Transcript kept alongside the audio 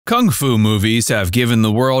Kung fu movies have given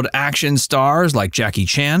the world action stars like Jackie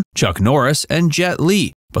Chan, Chuck Norris, and Jet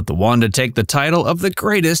Li, but the one to take the title of the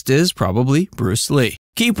greatest is probably Bruce Lee.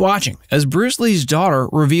 Keep watching as Bruce Lee's daughter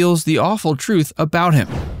reveals the awful truth about him.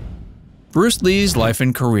 Bruce Lee's life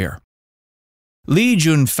and career. Lee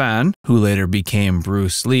Jun-fan, who later became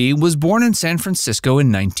Bruce Lee, was born in San Francisco in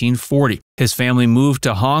 1940. His family moved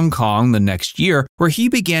to Hong Kong the next year, where he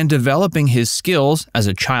began developing his skills as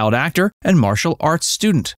a child actor and martial arts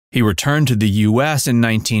student. He returned to the U.S. in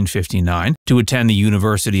 1959 to attend the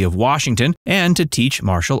University of Washington and to teach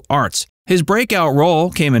martial arts. His breakout role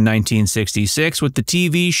came in 1966 with the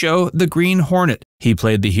TV show The Green Hornet. He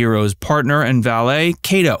played the hero's partner and valet,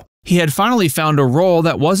 Kato. He had finally found a role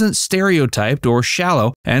that wasn't stereotyped or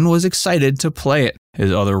shallow and was excited to play it.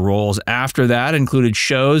 His other roles after that included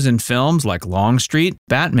shows and films like Longstreet,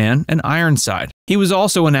 Batman, and Ironside. He was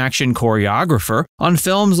also an action choreographer on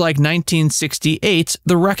films like 1968's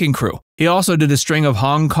The Wrecking Crew. He also did a string of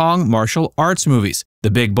Hong Kong martial arts movies.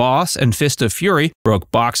 The Big Boss and Fist of Fury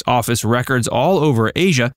broke box office records all over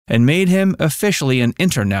Asia and made him officially an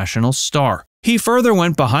international star. He further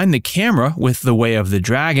went behind the camera with The Way of the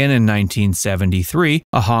Dragon in 1973,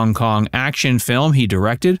 a Hong Kong action film he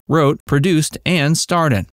directed, wrote, produced, and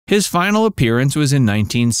starred in. His final appearance was in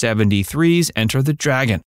 1973's Enter the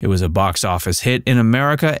Dragon. It was a box office hit in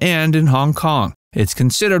America and in Hong Kong. It's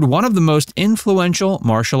considered one of the most influential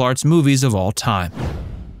martial arts movies of all time.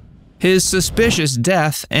 His suspicious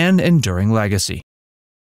death and enduring legacy.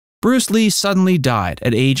 Bruce Lee suddenly died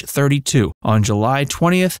at age 32 on July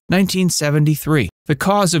 20, 1973. The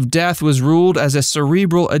cause of death was ruled as a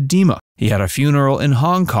cerebral edema. He had a funeral in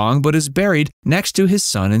Hong Kong but is buried next to his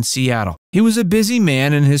son in Seattle. He was a busy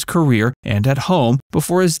man in his career and at home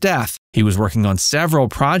before his death. He was working on several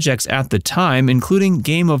projects at the time, including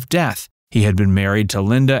Game of Death. He had been married to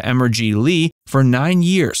Linda Emergy Lee for 9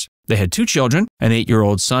 years. They had 2 children, an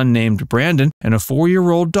 8-year-old son named Brandon and a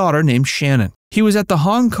 4-year-old daughter named Shannon. He was at the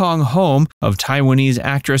Hong Kong home of Taiwanese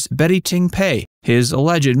actress Betty Ting Pei, his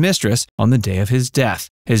alleged mistress, on the day of his death.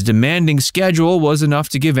 His demanding schedule was enough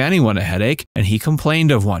to give anyone a headache, and he complained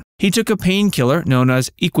of one. He took a painkiller known as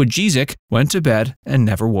erected, went to bed, and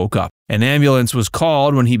never woke up. An ambulance was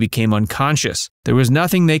called when he became unconscious. There was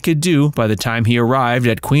nothing they could do by the time he arrived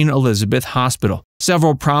at Queen Elizabeth Hospital.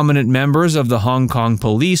 Several prominent members of the Hong Kong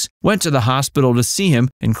police went to the hospital to see him,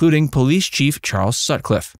 including Police Chief Charles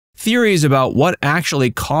Sutcliffe. Theories about what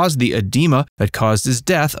actually caused the edema that caused his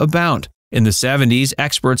death abound. In the 70s,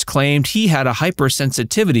 experts claimed he had a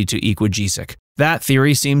hypersensitivity to erected. That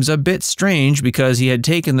theory seems a bit strange because he had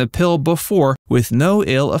taken the pill before with no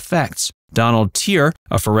ill effects. Donald Tier,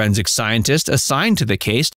 a forensic scientist assigned to the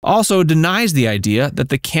case, also denies the idea that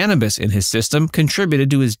the cannabis in his system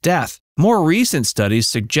contributed to his death. More recent studies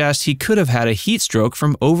suggest he could have had a heat stroke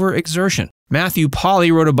from overexertion. Matthew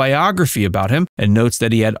Polly wrote a biography about him and notes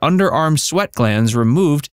that he had underarm sweat glands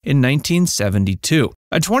removed in 1972.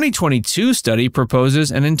 A 2022 study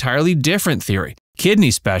proposes an entirely different theory.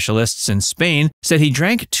 Kidney specialists in Spain said he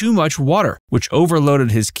drank too much water, which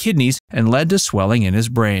overloaded his kidneys and led to swelling in his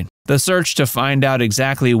brain. The search to find out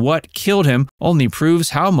exactly what killed him only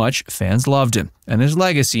proves how much fans loved him, and his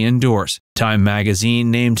legacy endures. Time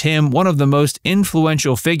magazine named him one of the most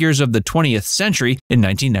influential figures of the 20th century in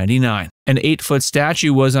 1999. An 8-foot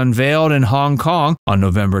statue was unveiled in Hong Kong on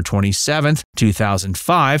November 27,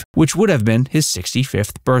 2005, which would have been his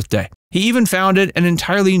 65th birthday. He even founded an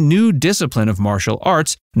entirely new discipline of martial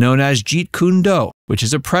arts known as Jeet Kune Do, which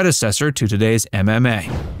is a predecessor to today's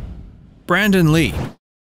MMA. Brandon Lee.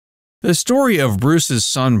 The story of Bruce's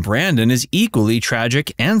son Brandon is equally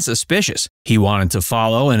tragic and suspicious. He wanted to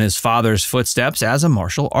follow in his father's footsteps as a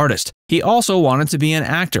martial artist. He also wanted to be an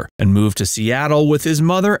actor and moved to Seattle with his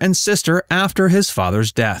mother and sister after his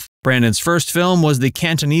father's death. Brandon's first film was the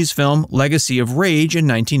Cantonese film Legacy of Rage in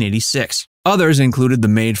 1986. Others included the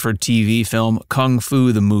made-for-TV film Kung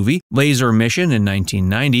Fu the Movie, Laser Mission in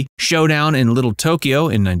 1990, Showdown in Little Tokyo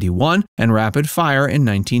in 1991, and Rapid Fire in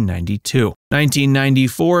 1992.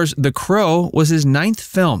 1994's The Crow was his 9th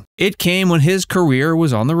film. It came when his career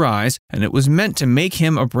was on the rise, and it was meant to make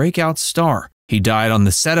him a breakout star. He died on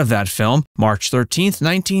the set of that film, March 13,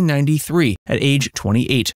 1993, at age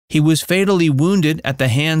 28. He was fatally wounded at the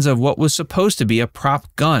hands of what was supposed to be a prop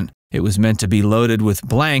gun. It was meant to be loaded with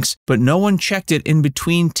blanks, but no one checked it in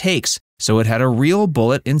between takes, so it had a real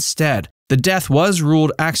bullet instead. The death was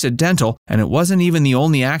ruled accidental, and it wasn't even the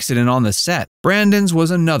only accident on the set. Brandon's was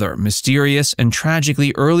another mysterious and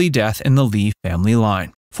tragically early death in the Lee family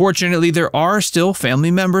line. Fortunately, there are still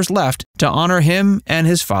family members left to honor him and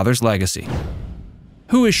his father's legacy.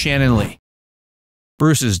 Who is Shannon Lee?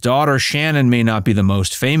 Bruce's daughter Shannon may not be the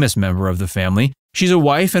most famous member of the family. She's a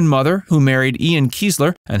wife and mother who married Ian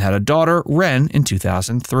Kiesler and had a daughter, Wren, in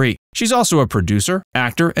 2003. She's also a producer,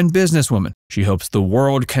 actor, and businesswoman. She hopes the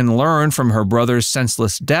world can learn from her brother's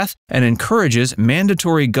senseless death and encourages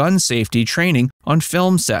mandatory gun safety training on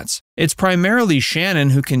film sets. It's primarily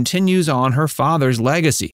Shannon who continues on her father's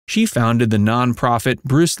legacy. She founded the nonprofit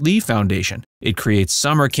Bruce Lee Foundation. It creates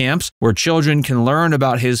summer camps where children can learn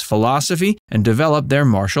about his philosophy and develop their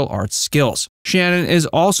martial arts skills. Shannon is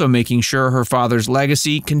also making sure her father's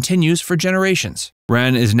legacy continues for generations.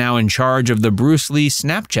 Wren is now in charge of the Bruce Lee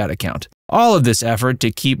Snapchat account. All of this effort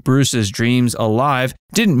to keep Bruce's dreams alive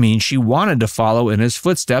didn't mean she wanted to follow in his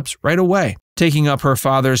footsteps right away. Taking up her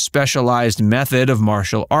father's specialized method of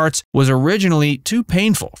martial arts was originally too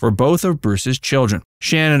painful for both of Bruce's children.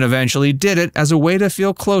 Shannon eventually did it as a way to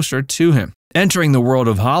feel closer to him. Entering the world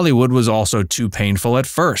of Hollywood was also too painful at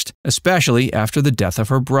first, especially after the death of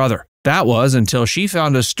her brother. That was until she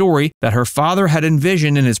found a story that her father had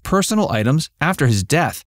envisioned in his personal items after his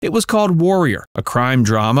death. It was called Warrior, a crime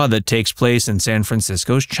drama that takes place in San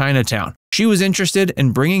Francisco's Chinatown. She was interested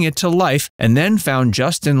in bringing it to life and then found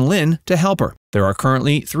Justin Lin to help her. There are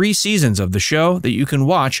currently 3 seasons of the show that you can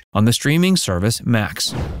watch on the streaming service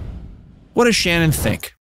Max. What does Shannon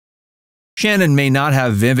think? Shannon may not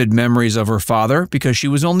have vivid memories of her father because she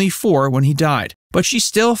was only 4 when he died, but she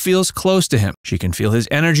still feels close to him. She can feel his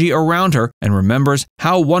energy around her and remembers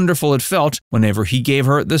how wonderful it felt whenever he gave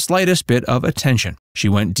her the slightest bit of attention. She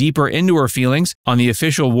went deeper into her feelings on the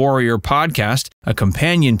official Warrior podcast, a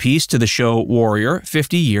companion piece to the show Warrior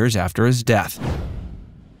 50 years after his death.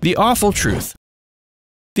 The awful truth.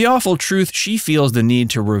 The awful truth she feels the need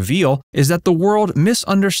to reveal is that the world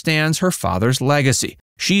misunderstands her father's legacy.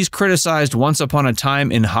 She's criticized once upon a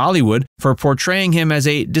time in Hollywood for portraying him as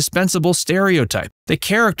a dispensable stereotype. The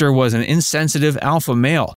character was an insensitive alpha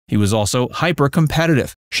male. He was also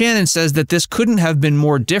hyper-competitive. Shannon says that this couldn't have been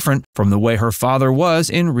more different from the way her father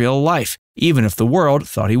was in real life, even if the world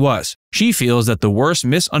thought he was. She feels that the worst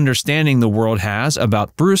misunderstanding the world has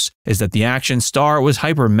about Bruce is that the action star was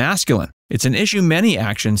hypermasculine. It's an issue many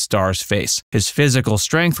action stars face. His physical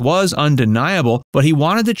strength was undeniable, but he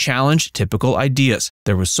wanted to challenge typical ideas.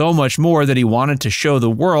 There was so much more that he wanted to show the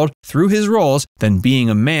world through his roles than being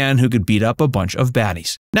a man who could beat up a bunch of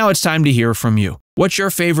baddies. Now it's time to hear from you. What's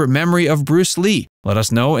your favorite memory of Bruce Lee? Let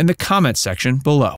us know in the comments section below.